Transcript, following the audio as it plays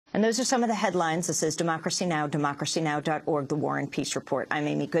And those are some of the headlines. This is Democracy Now!, democracynow.org, The War and Peace Report. I'm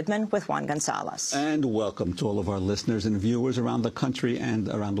Amy Goodman with Juan Gonzalez. And welcome to all of our listeners and viewers around the country and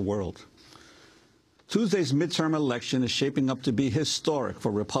around the world. Tuesday's midterm election is shaping up to be historic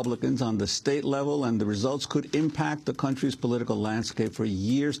for Republicans on the state level, and the results could impact the country's political landscape for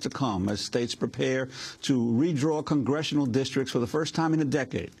years to come as states prepare to redraw congressional districts for the first time in a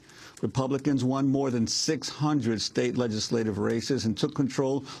decade. Republicans won more than 600 state legislative races and took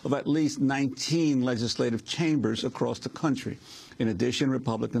control of at least 19 legislative chambers across the country. In addition,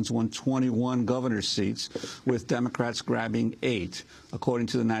 Republicans won 21 governor's seats, with Democrats grabbing 8. According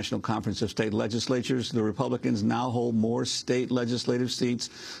to the National Conference of State Legislatures, the Republicans now hold more state legislative seats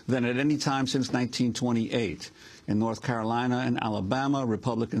than at any time since 1928. In North Carolina and Alabama,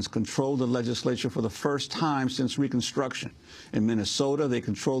 Republicans controlled the legislature for the first time since Reconstruction. In Minnesota, they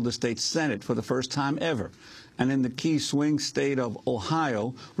controlled the state Senate for the first time ever. And in the key swing state of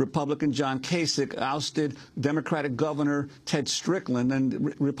Ohio, Republican John Kasich ousted Democratic Governor Ted Strickland,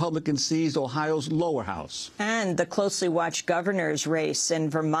 and Republicans seized Ohio's lower house. And the closely watched governor's race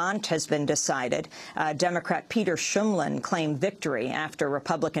in Vermont has been decided. Democrat Peter Shumlin claimed victory after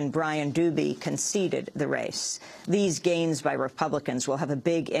Republican Brian Doobie conceded the race. These gains by Republicans will have a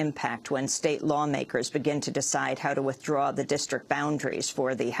big impact when state lawmakers begin to decide how to withdraw the district boundaries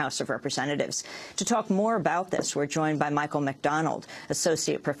for the House of Representatives. To talk more about this, we're joined by Michael McDonald,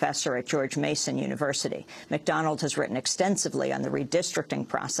 Associate Professor at George Mason University. McDonald has written extensively on the redistricting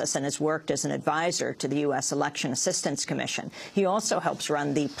process and has worked as an advisor to the U.S. Election Assistance Commission. He also helps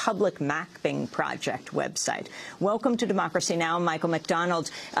run the Public Mapping Project website. Welcome to Democracy Now!, Michael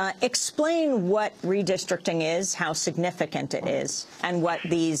McDonald. Explain what redistricting is, how significant it is, and what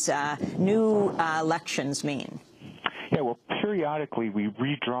these new elections mean. Yeah, well, periodically we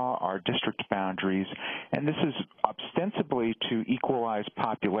redraw our district boundaries, and this is ostensibly to equalize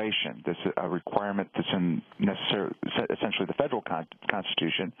population. This is a requirement that's in essentially the federal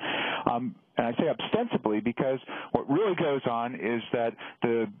Constitution. And I say ostensibly because what really goes on is that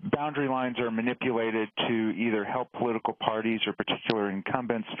the boundary lines are manipulated to either help political parties or particular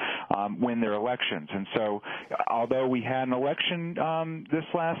incumbents win their elections. And so although we had an election this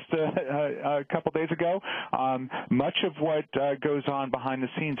last couple days ago, much of what goes on behind the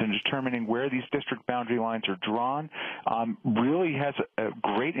scenes in determining where these district boundary lines are drawn really has a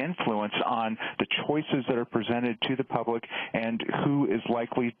great influence on the choices that are presented to the public and who is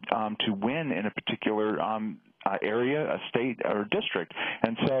likely to win in a particular area, a state, or district.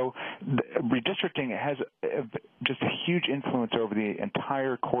 And so redistricting has just a huge influence over the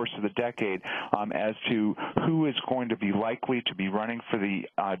entire course of the decade as to who is going to be likely to be running for the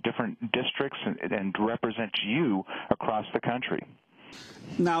different districts and represent you across the country.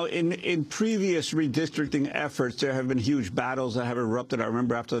 Now, in previous redistricting efforts, there have been huge battles that have erupted. I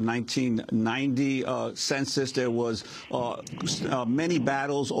remember after the 1990 census, there was many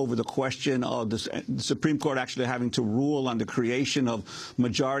battles over the question of the Supreme Court actually having to rule on the creation of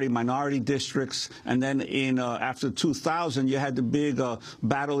majority-minority districts. And then after 2000, you had the big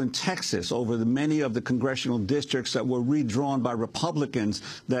battle in Texas over many of the congressional districts that were redrawn by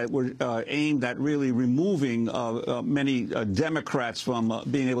Republicans that were aimed at really removing many Democrats from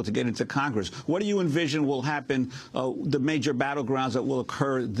being able to get into Congress. What do you envision will happen, the major battlegrounds that will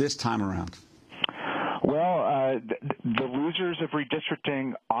occur this time around? Well, the losers of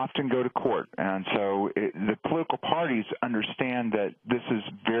redistricting often go to court, and so the political parties understand that this is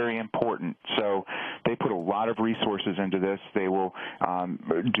very important. So they put a lot of resources into this. They will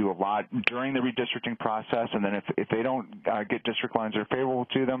do a lot during the redistricting process, and then if they don't get district lines that are favorable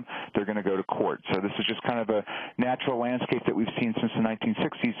to them, they're going to go to court. So this is just kind of a natural landscape that we've seen since the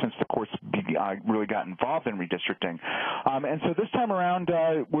 1960s, since the courts really got involved in redistricting. And so this time around,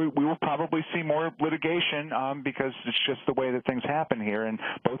 we will probably see more litigation because it's just the way that things happen here, and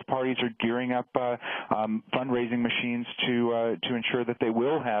both parties are gearing up fundraising machines to ensure that they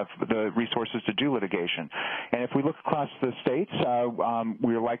will have the resources to do litigation. And if we look across the states,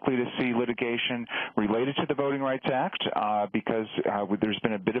 we're likely to see litigation related to the Voting Rights Act because there's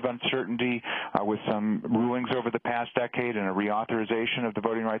been a bit of uncertainty with some rulings over the past decade and a reauthorization of the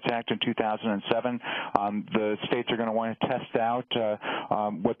Voting Rights Act in 2007. The states are going to want to test out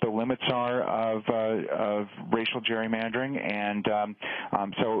what the limits are of racial gerrymandering, and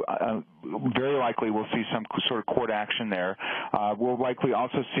so very likely we'll see some sort of court action there. We'll likely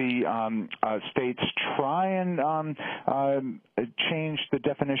also see states try and change the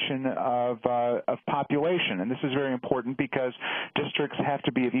definition of population, and this is very important because districts have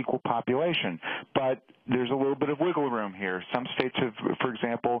to be of equal population, but there's a little bit of wiggle room here. Some states have, for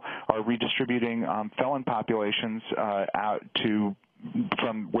example, are redistributing felon populations out to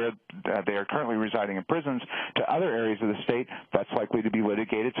from where they are currently residing in prisons to other areas of the state, that's likely to be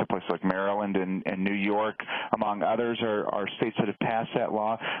litigated. So places like Maryland and New York, among others, are states that have passed that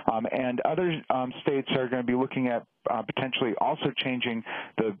law. And other states are going to be looking at potentially also changing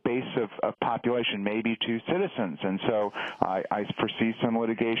the base of population, maybe to citizens. And so I foresee some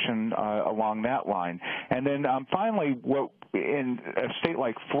litigation along that line. And then finally, what in a state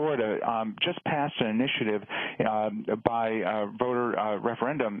like Florida just passed an initiative by voter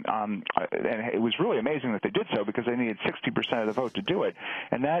referendum, and it was really amazing that they did so because they needed 60% of the vote to do it.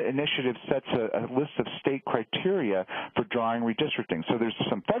 And that initiative sets a list of state criteria for drawing redistricting. So there's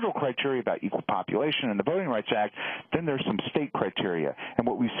some federal criteria about equal population in the Voting Rights Act. Then there's some state criteria. And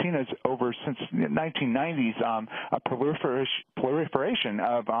what we've seen is since the 1990s, a proliferation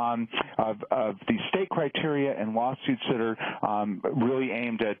of these state criteria and lawsuits that are really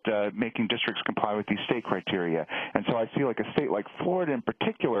aimed at making districts comply with these state criteria. And so I see like a state like Florida in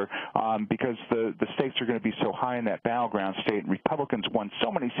particular, because the stakes are going to be so high in that battleground state, and Republicans won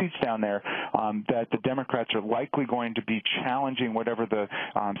so many seats down there that the Democrats are likely going to be challenging whatever the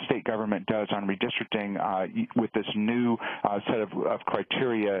state government does on redistricting with this new set of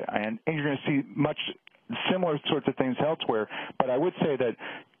criteria. And you're going to see much similar sorts of things elsewhere, but I would say that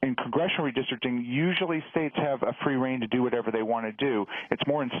in congressional redistricting, usually states have a free rein to do whatever they want to do. It's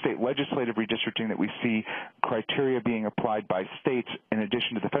more in state legislative redistricting that we see criteria being applied by states in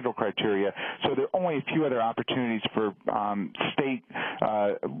addition to the federal criteria. So there are only a few other opportunities for state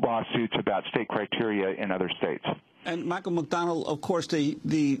lawsuits about state criteria in other states. And Michael McDonald, of course, the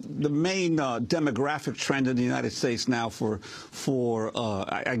main demographic trend in the United States now for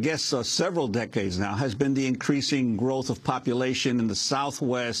I guess several decades now has been the increasing growth of population in the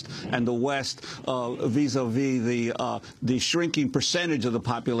Southwest and the West vis-a-vis the shrinking percentage of the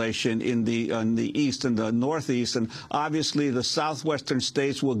population in the East and the Northeast. And obviously, the Southwestern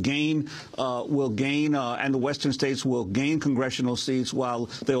states will gain and the Western states will gain congressional seats while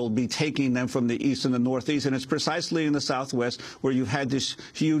they will be taking them from the East and the Northeast. And it's precisely in the Southwest where you've had this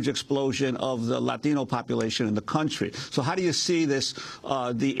huge explosion of the Latino population in the country. So how do you see this,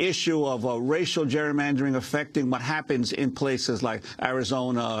 the issue of racial gerrymandering affecting what happens in places like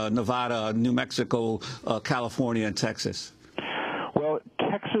Arizona, Nevada, New Mexico, California, and Texas? Well,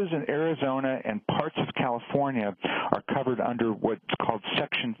 Texas and Arizona and parts of California are covered under what's called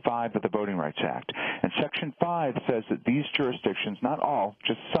Section 5 of the Voting Rights Act. And Section 5 says that these jurisdictions, not all,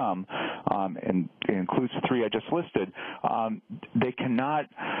 just some, and it includes the three I just listed, they cannot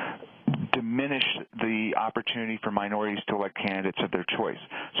diminish the opportunity for minorities to elect candidates of their choice.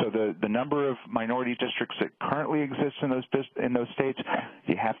 So the number of minority districts that currently exist in those states,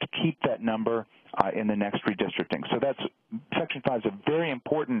 you have to keep that number in the next redistricting. So that's Section 5 is a very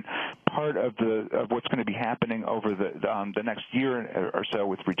important part of what's going to be happening over the next year or so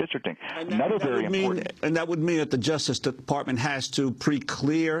with redistricting. And that would mean that the Justice Department has to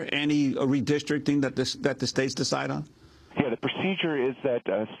pre-clear any redistricting that the states decide on? Yeah, the procedure is that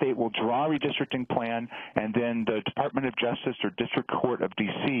a state will draw a redistricting plan, and then the Department of Justice or District Court of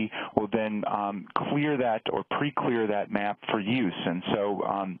D.C. will then clear that or pre-clear that map for use. And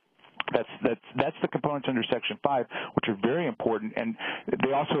so that's the components under Section 5, which are very important, and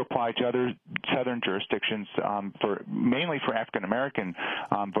they also apply to other southern jurisdictions mainly for African American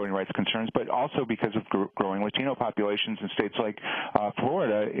voting rights concerns, but also because of growing Latino populations in states like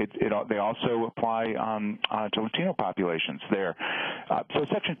Florida. They also apply to Latino populations there. So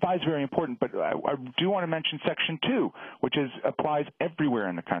Section 5 is very important, but I do want to mention Section 2, which applies everywhere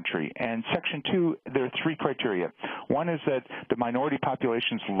in the country. And Section 2, there are three criteria. One is that the minority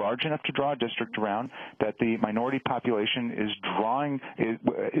population is large enough to draw a district around, that the minority population is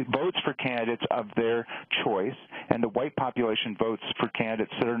votes for candidates of their choice, and the white population votes for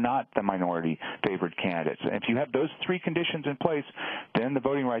candidates that are not the minority favored candidates. And if you have those three conditions in place, then the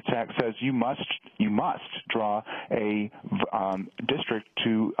Voting Rights Act says you must draw a district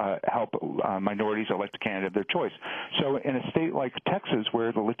to help minorities elect a candidate of their choice. So in a state like Texas,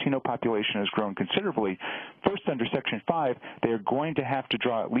 where the Latino population has grown considerably, first under Section 5, they're going to have to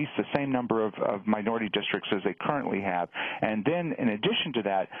draw at least the same number of minority districts as they currently have. And then in addition to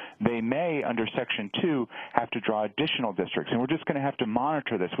that, they may, under Section 2, have to draw additional districts. And we're just going to have to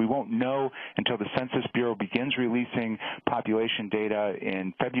monitor this. We won't know until the Census Bureau begins releasing population data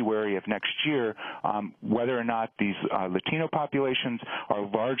in February of next year whether or not these Latino populations are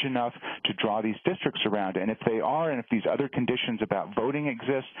large enough to draw these districts around. And if they are, and if these other conditions about voting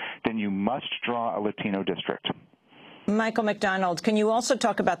exist, then you must draw a Latino district. Michael McDonald, can you also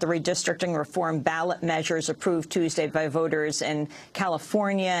talk about the redistricting reform ballot measures approved Tuesday by voters in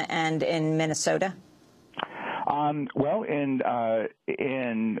California and in Minnesota? Well, in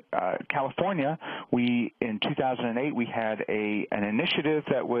California, in 2008 we had an initiative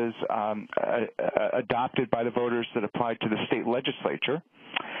that was adopted by the voters that applied to the state legislature.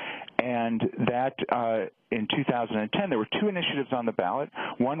 And that in 2010, there were two initiatives on the ballot.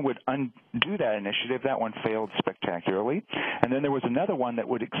 One would undo that initiative. That one failed spectacularly. And then there was another one that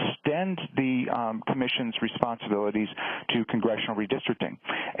would extend the commission's responsibilities to congressional redistricting.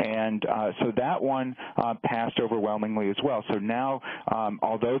 And so that one passed overwhelmingly as well. So now,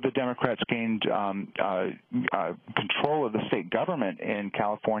 although the Democrats gained control of the state government in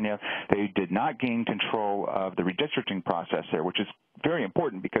California, they did not gain control of the redistricting process there, which is very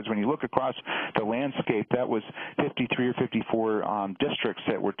important because when you look across the landscape, that was 53 or 54 districts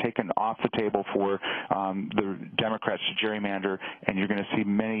that were taken off the table for the Democrats to gerrymander, and you're going to see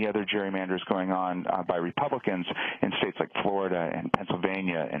many other gerrymanders going on by Republicans in states like Florida and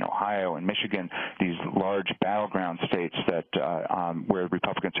Pennsylvania and Ohio and Michigan, these large battleground states that where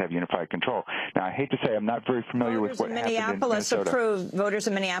Republicans have unified control. Now, I hate to say I'm not very familiar with what happened in Minnesota. Voters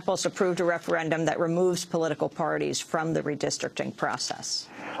in Minneapolis approved a referendum that removes political parties from the redistricting process.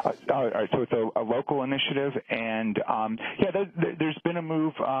 All right, so it's a local initiative, and there's been a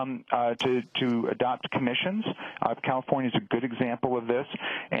move to adopt commissions. California is a good example of this,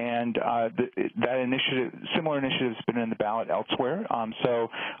 and that initiative, similar initiatives, been in the ballot elsewhere. So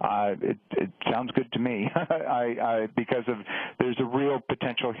it sounds good to me, because there's a real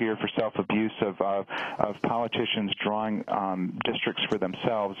potential here for self-abuse of politicians drawing districts for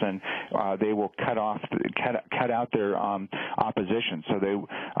themselves, and they will cut out their opposition.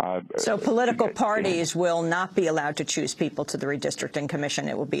 So political parties will not be allowed to choose people to the Redistricting Commission.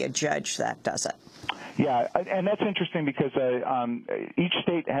 It will be a judge that does it. Yeah, and that's interesting because each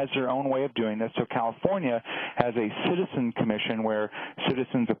state has their own way of doing this. So California has a citizen commission where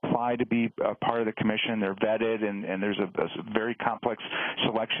citizens apply to be a part of the commission. They're vetted, and there's a very complex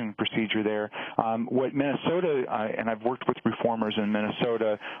selection procedure there. What Minnesota, and I've worked with reformers in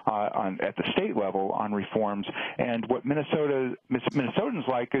Minnesota at the state level on reforms, and what Minnesotans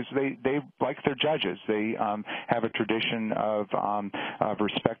like is they like their judges. They have a tradition of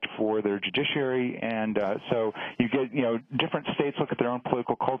respect for their judiciary, and so you get, different states look at their own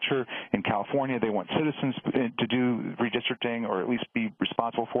political culture. In California, they want citizens to do redistricting or at least be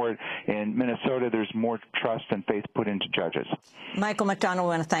responsible for it. In Minnesota, there's more trust and faith put into judges. Michael McDonald,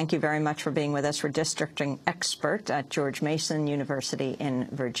 I want to thank you very much for being with us, redistricting expert at George Mason University in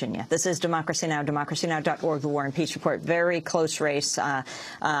Virginia. This is Democracy Now!, democracynow.org, the War and Peace Report. Very close race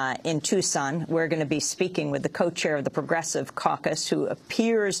in Tucson. We're going to be speaking with the co-chair of the Progressive Caucus, who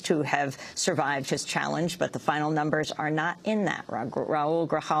appears to have survived his challenge, but the final numbers are not in that. Raul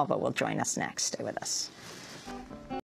Grijalva will join us next. Stay with us.